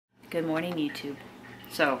Good morning, YouTube.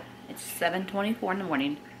 So it's 7:24 in the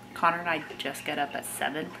morning. Connor and I just got up at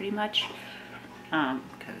 7 pretty much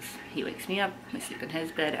because he wakes me up. We sleep in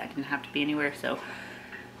his bed. I didn't have to be anywhere, so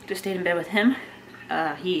just stayed in bed with him.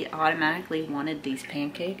 He automatically wanted these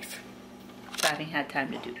pancakes, so I haven't had time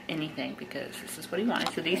to do anything because this is what he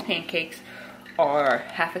wanted. So these pancakes are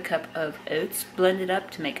half a cup of oats blended up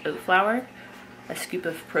to make oat flour, a scoop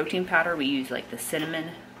of protein powder. We use like the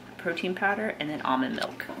cinnamon protein powder, and then almond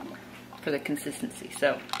milk for the consistency.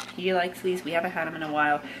 So he likes these. We haven't had them in a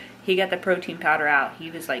while. He got the protein powder out.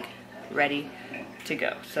 He was like ready to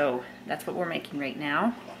go. So that's what we're making right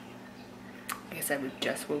now. Like I said, we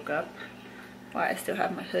just woke up while I still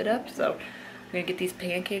have my hood up. So I'm gonna get these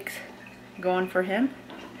pancakes going for him,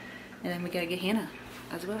 and then we gotta get Hannah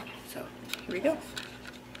as well. So here we go.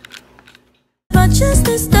 Not just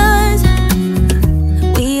the stars,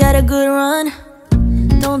 we had a good run.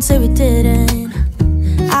 Don't say we didn't.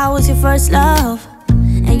 I was your first love,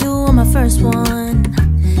 and you were my first one.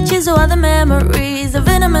 Cheers to all the memories, the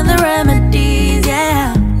venom and the remedies,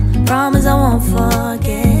 yeah. Promise I won't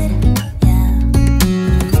forget, yeah.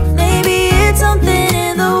 Maybe it's something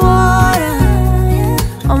in the water,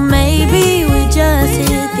 or maybe we just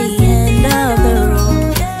hit the end of the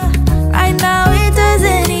road. Right now it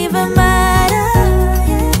doesn't even matter.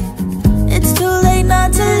 It's too late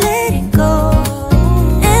not to let it go.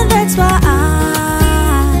 And that's why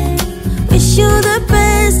I wish you the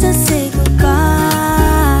best and say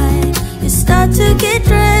goodbye. You start to get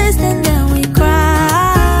dressed and then we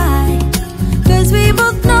cry, 'cause we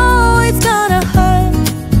both know it's gonna hurt,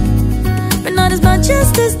 but not as much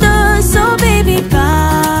as this does. So baby,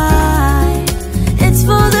 bye. It's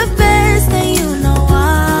for the best and you know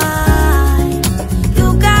why.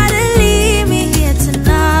 You gotta leave me here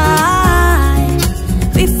tonight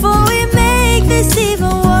before we make this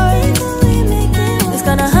even worse. It's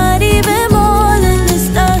gonna hurt even more than this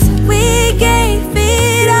does. We gave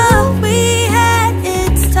it all we had.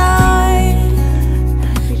 It's time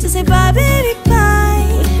to say bye, baby,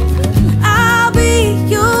 bye. I'll be,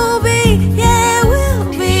 you'll be, yeah,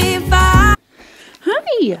 we'll be fine.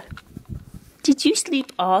 Hi! Did you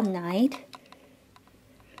sleep all night?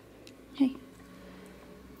 Hey.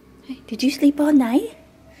 Hey, did you sleep all night?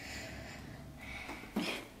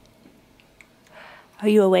 Are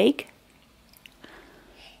you awake?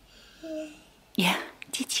 Yeah.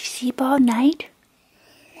 Did you sleep all night?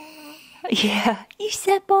 Yeah, you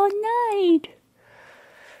slept all night.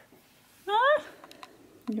 Huh?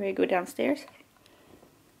 You ready to go downstairs?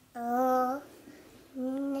 Oh,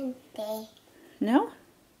 No?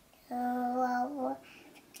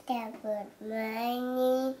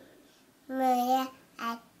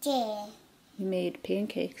 You made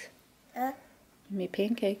pancakes. You made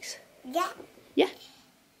pancakes. Yeah. Yeah.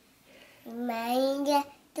 Wanna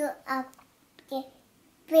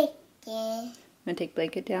take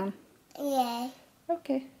blanket down? Yeah.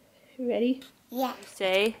 Okay. You ready? Yeah.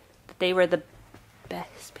 Say that they were the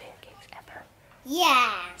best pancakes ever.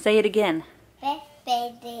 Yeah. Say it again.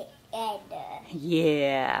 Baby Edda.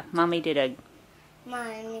 Yeah. Mommy did a...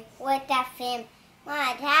 Mommy, what that film?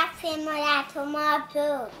 Mom, that film or that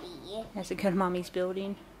tomato? That's a good mommy's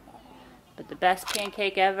building. But the best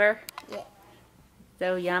pancake ever. Yeah.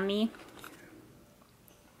 So yummy.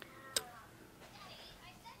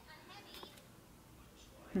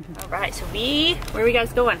 Alright, so where are we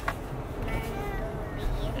guys going?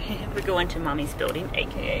 We're going to mommy's building,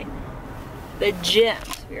 aka the gym.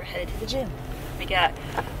 So we're headed to the gym. We got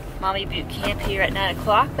mommy boot camp here at 9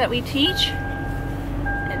 o'clock that we teach.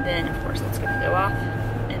 And then, of course, that's going to go off.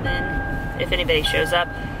 And then, if anybody shows up,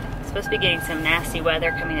 it's supposed to be getting some nasty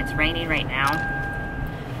weather coming. It's raining right now.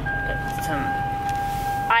 But some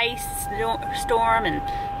ice storm and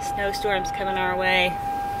snowstorms coming our way.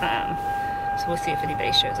 So we'll see if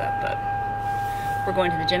anybody shows up. But we're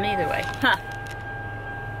going to the gym either way. Huh.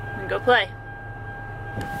 And go play.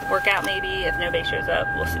 Work out maybe. If nobody shows up,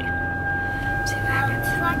 we'll see. See what happens.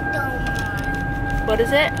 What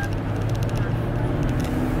is it?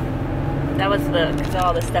 That was because of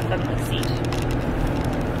all the stuff under the seat.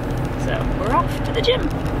 So we're off to the gym.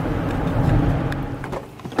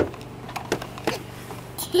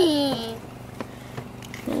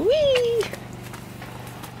 Whee!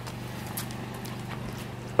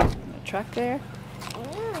 A truck there.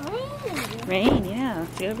 Rain, yeah.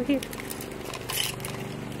 See over here.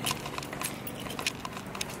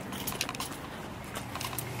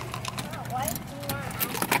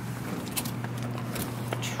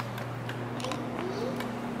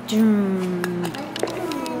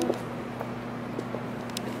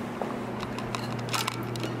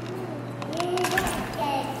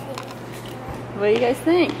 What do you guys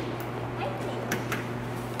think?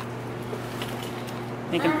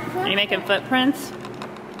 Are you making footprints?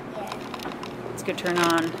 Yeah. Let's go turn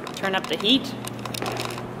up the heat.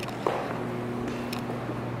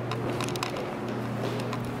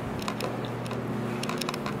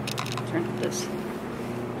 Turn up this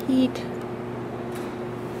heat.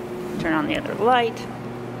 Turn on the other light.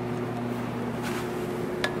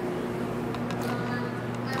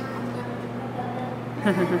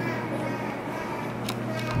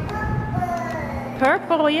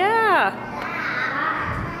 Purple, yeah.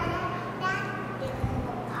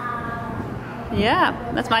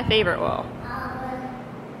 Yeah, that's my favorite wall.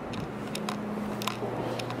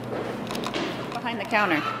 Behind the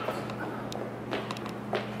counter.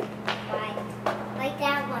 Like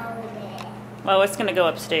that wall there. Well, it's gonna go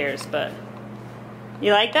upstairs, but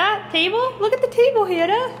you like that table? Look at the table,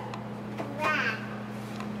 Hannah. Right.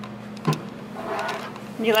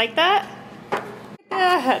 You like that? Look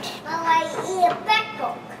at that. Well, I eat a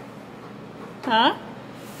peckle. Huh?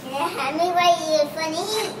 Yeah, anyway, eat funny.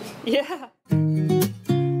 Yeah.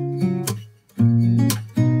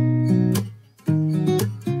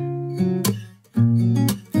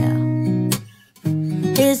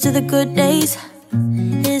 Here's to the good days,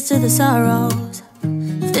 here's to the sorrows.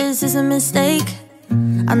 If this is a mistake,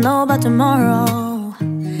 I know about tomorrow.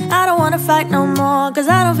 I don't wanna fight no more, cause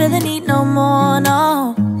I don't feel the need no more,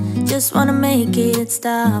 no. Just wanna make it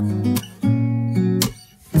stop.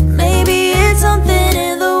 Maybe it's something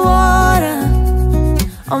in the water,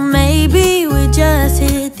 or maybe we just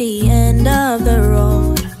hit the end of the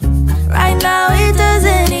road. Right now it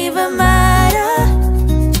doesn't even matter.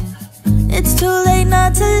 It's too late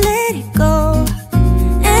not to let it go.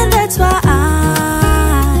 And that's why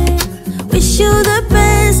I wish you the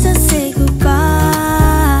best and say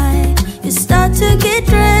goodbye. You start to get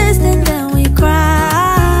dressed and then we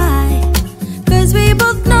cry, cause we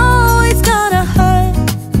both know it's gonna hurt,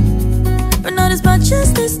 but not as much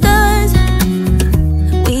as this does.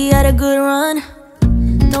 We had a good run,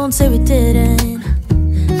 don't say we didn't.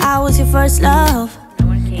 I was your first love. No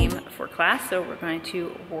one came for class, so we're going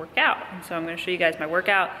to work out. And so I'm going to show you guys my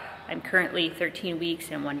workout. I'm currently 13 weeks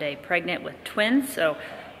and 1 day pregnant with twins, so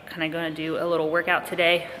kind of going to do a little workout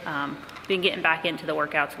today. Been getting back into the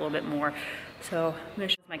workouts a little bit more, so I'm going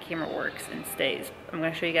to show you if my camera works and stays. I'm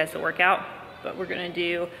going to show you guys the workout, but we're going to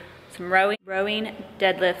do some rowing,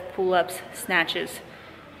 deadlift, pull-ups, snatches,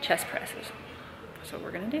 chest presses. That's what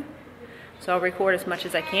we're going to do. So I'll record as much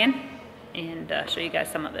as I can and show you guys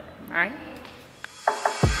some of it. All right.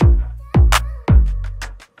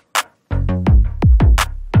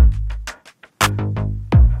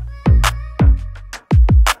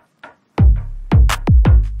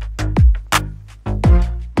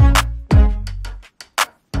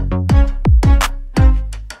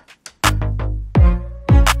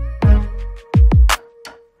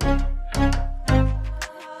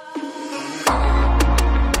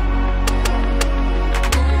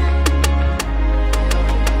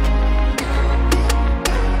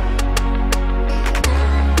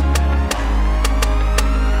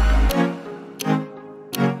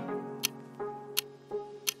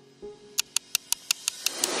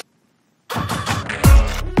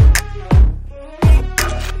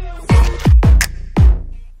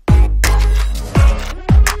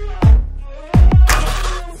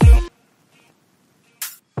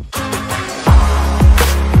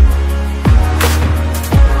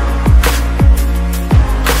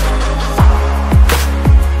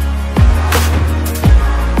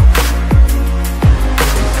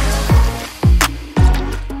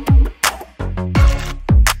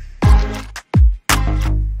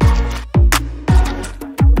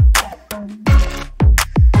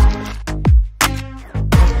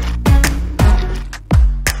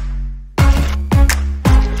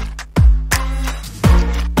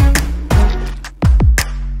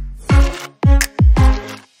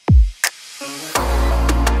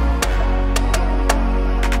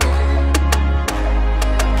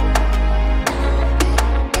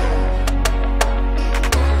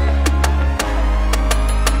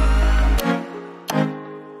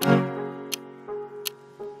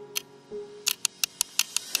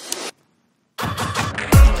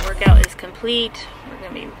 Complete.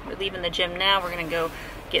 We're leaving the gym now. We're gonna go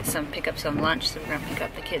pick up some lunch. So we're gonna pick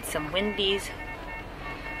up the kids some Wendy's.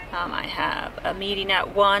 I have a meeting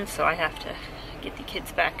at 1, so I have to get the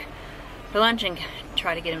kids back for lunch and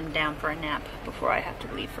try to get them down for a nap before I have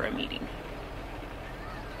to leave for a meeting.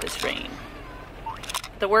 This rain.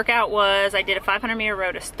 The workout was, I did a 500-meter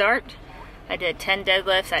row to start. I did 10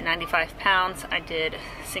 deadlifts at 95 pounds. I did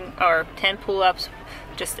 10 pull-ups,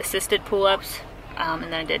 just assisted pull-ups, and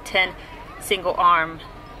then I did 10 single arm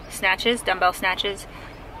snatches, dumbbell snatches,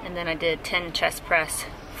 and then I did 10 chest press,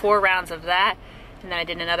 4 rounds of that, and then I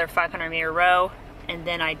did another 500-meter row, and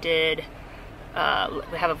then I did,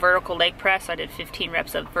 we have a vertical leg press, so I did 15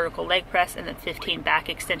 reps of vertical leg press, and then 15 back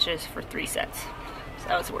extensions for 3 sets. So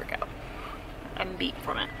that was a workout. I'm beat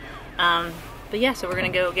from it. But yeah, so we're gonna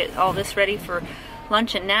go get all this ready for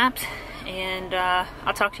lunch and naps, and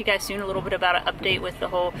I'll talk to you guys soon a little bit about an update with the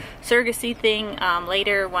whole surrogacy thing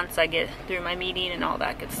later, once I get through my meeting and all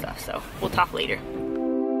that good stuff. So we'll talk later.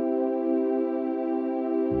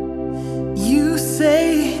 You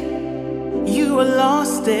say you are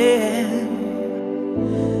lost and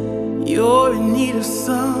you're in need of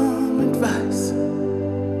some advice.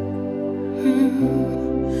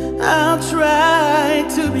 I'll try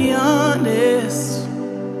to be honest,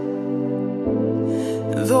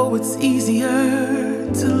 though it's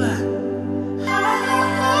easier to lie.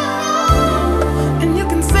 And you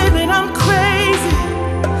can say that I'm crazy,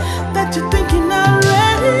 that you're thinking I'm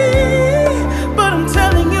ready, but I'm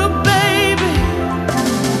telling you, baby,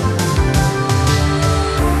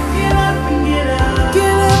 get up and get out.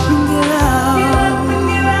 Get up and get out. Get up and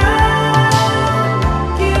get out.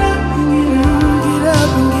 Get up and get out. Get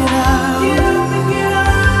up and get out. Get up and get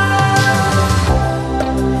out.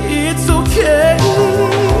 It's okay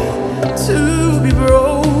to be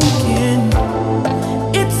broken.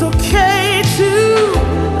 It's okay to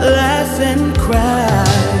laugh and cry.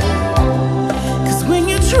 'Cause when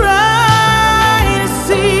you try to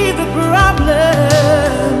see the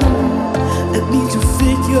problem, that means you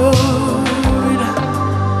figure it out.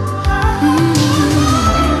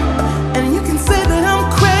 And you can say that I'm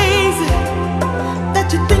crazy, that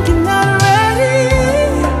you're thinking I'm ready,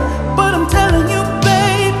 but I'm telling you,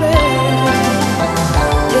 baby,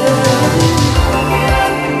 yeah. Get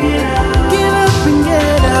up and get out. Get up and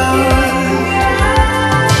get out.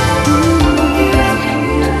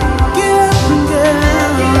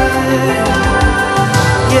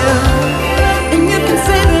 Yeah. And you can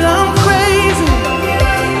say that I'm crazy,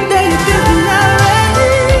 that you're thinking I'm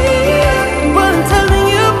ready, but I'm telling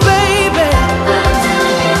you, baby.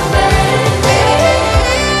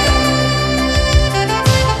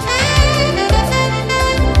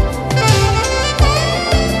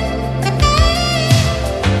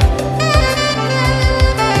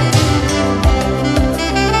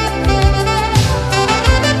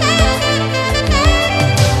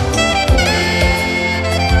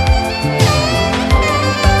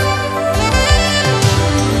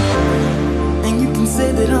 And you can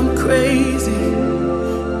say that I'm crazy,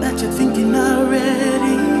 that you're thinking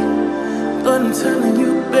already, but I'm telling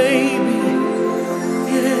you, baby,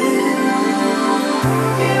 yeah.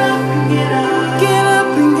 Get up and get out. Get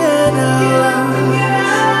up and get out.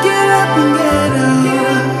 Get up and get out. Get up and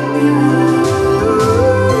get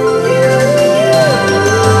out.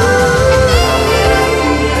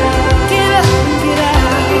 Get up and get out. Get up and get out.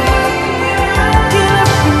 Get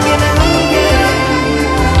up and get out,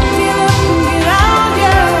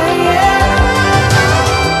 yeah, yeah. Get up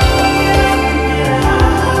and get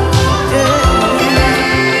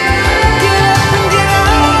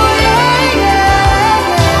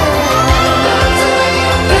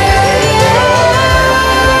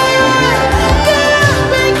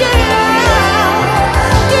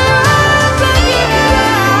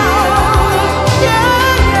out,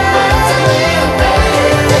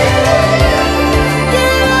 yeah,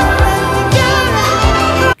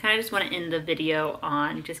 Kind of just want to end the video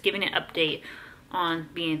on just giving an update on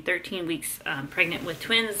being 13 weeks pregnant with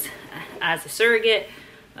twins as a surrogate.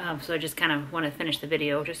 So I just kind of want to finish the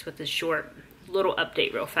video just with this short little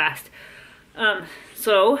update real fast.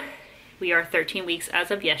 So we are 13 weeks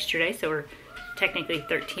as of yesterday, so we're technically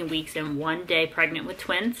 13 weeks and 1 day pregnant with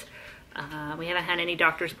twins. We haven't had any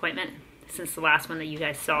doctor's appointment since the last one that you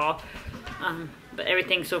guys saw, but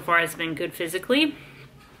everything so far has been good physically.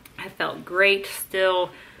 I felt great still.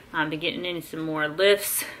 Been getting in some more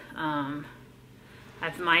lifts. I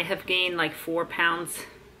might have gained like 4 pounds,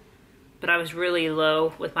 but I was really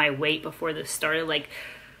low with my weight before this started, like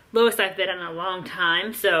lowest I've been in a long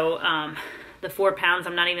time. So the 4 pounds,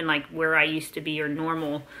 I'm not even like where I used to be or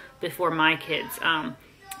normal before my kids,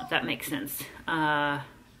 if that makes sense. I'm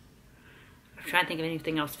trying to think of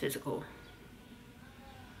anything else physical.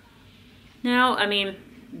 No, I mean,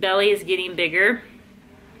 belly is getting bigger.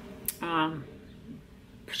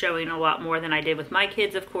 Showing a lot more than I did with my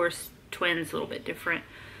kids, of course. Twins, a little bit different.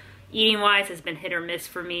 Eating wise has been hit or miss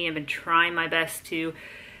for me. I've been trying my best to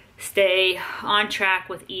stay on track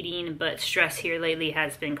with eating, but stress here lately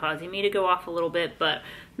has been causing me to go off a little bit, but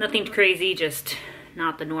nothing crazy, just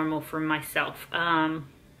not the normal for myself.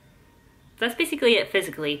 That's basically it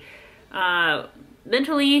physically.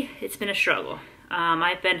 Mentally, it's been a struggle.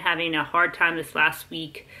 I've been having a hard time this last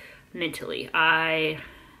week mentally. I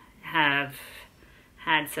have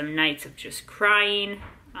had some nights of just crying.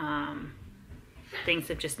 Things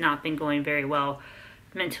have just not been going very well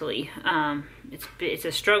mentally. It's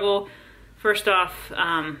a struggle. First off,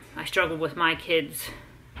 I struggled with my kids,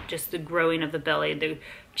 just the growing of the belly, the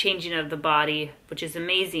changing of the body, which is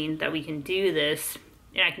amazing that we can do this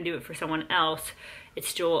and I can do it for someone else. It's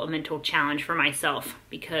still a mental challenge for myself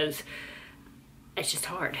because it's just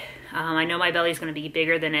hard. I know my belly's going to be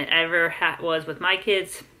bigger than it ever was with my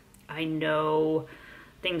kids. I know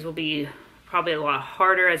things will be probably a lot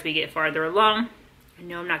harder as we get farther along. I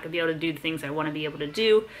know I'm not going to be able to do the things I want to be able to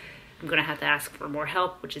do. I'm going to have to ask for more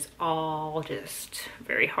help, which is all just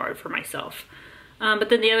very hard for myself. But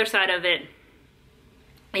then the other side of it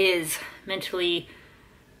is mentally,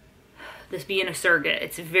 this being a surrogate.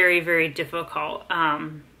 It's very, very difficult.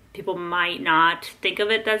 People might not think of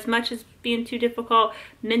it as much as being too difficult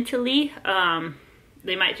mentally.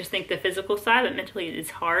 They might just think the physical side, but mentally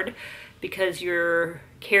it's hard because you're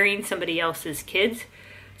carrying somebody else's kids.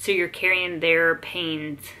 So you're carrying their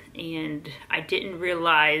pains. And I didn't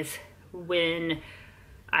realize when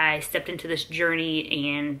I stepped into this journey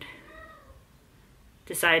and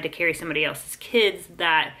decided to carry somebody else's kids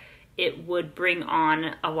that it would bring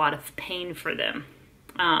on a lot of pain for them.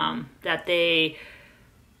 That they,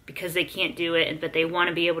 because they can't do it, but they want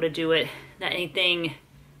to be able to do it, that anything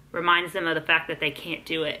reminds them of the fact that they can't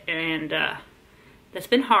do it. And that's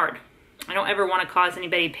been hard. I don't ever want to cause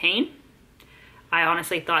anybody pain. I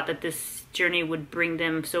honestly thought that this journey would bring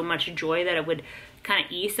them so much joy that it would kind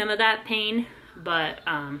of ease some of that pain, but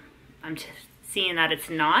I'm just seeing that it's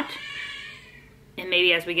not. And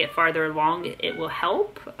maybe as we get farther along, it will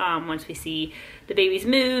help. Once we see the babies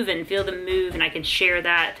move and feel them move, and I can share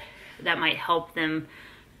that, that might help them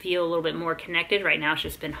feel a little bit more connected. Right now it's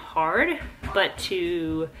just been hard, but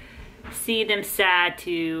to see them sad,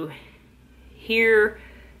 to hear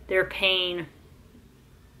their pain,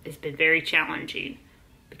 has been very challenging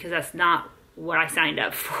because that's not what I signed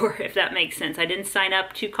up for, if that makes sense. I didn't sign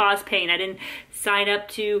up to cause pain. I didn't sign up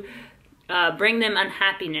to bring them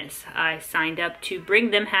unhappiness. I signed up to bring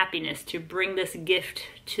them happiness, to bring this gift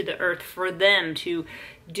to the earth for them to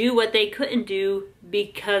do what they couldn't do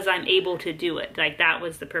because I'm able to do it. Like, that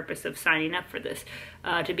was the purpose of signing up for this.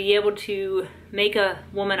 To be able to make a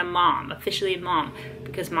woman a mom, officially a mom,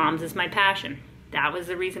 because moms is my passion. That was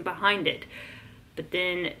the reason behind it. But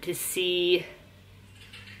then to see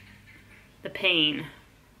the pain,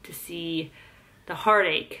 to see the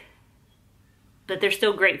heartache, but they're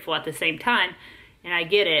still grateful at the same time, and I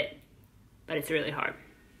get it, but it's really hard.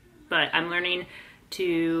 But I'm learning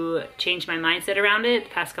to change my mindset around it. The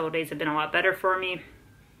past couple of days have been a lot better for me.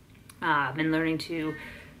 I've been learning to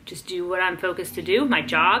just do what I'm focused to do, my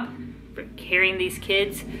job, carrying these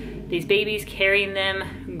kids, these babies, carrying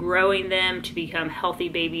them, growing them to become healthy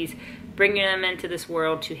babies, bringing them into this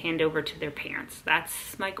world to hand over to their parents.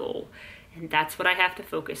 That's my goal. And that's what I have to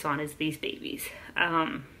focus on, is these babies.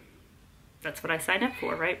 That's what I signed up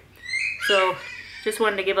for, right? So just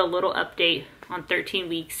wanted to give a little update on 13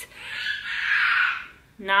 weeks.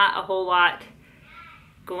 Not a whole lot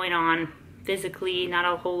going on physically, not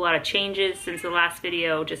a whole lot of changes since the last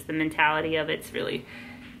video. Just the mentality of it's really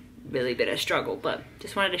been a struggle, but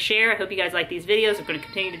just wanted to share. I hope you guys like these videos. I'm going to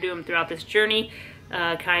continue to do them throughout this journey.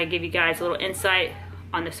 Kind of give you guys a little insight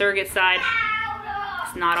on the surrogate side.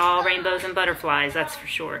 It's not all rainbows and butterflies, that's for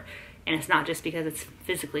sure. And it's not just because it's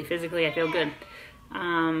physically I feel good.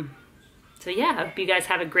 So yeah, I hope you guys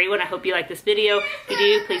have a great one. I hope you like this video. If you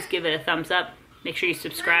do, please give it a thumbs up. Make sure you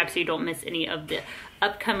subscribe so you don't miss any of the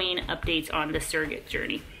upcoming updates on the surrogate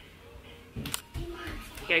journey.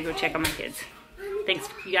 I gotta go check on my kids. Thanks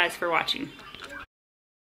you guys for watching.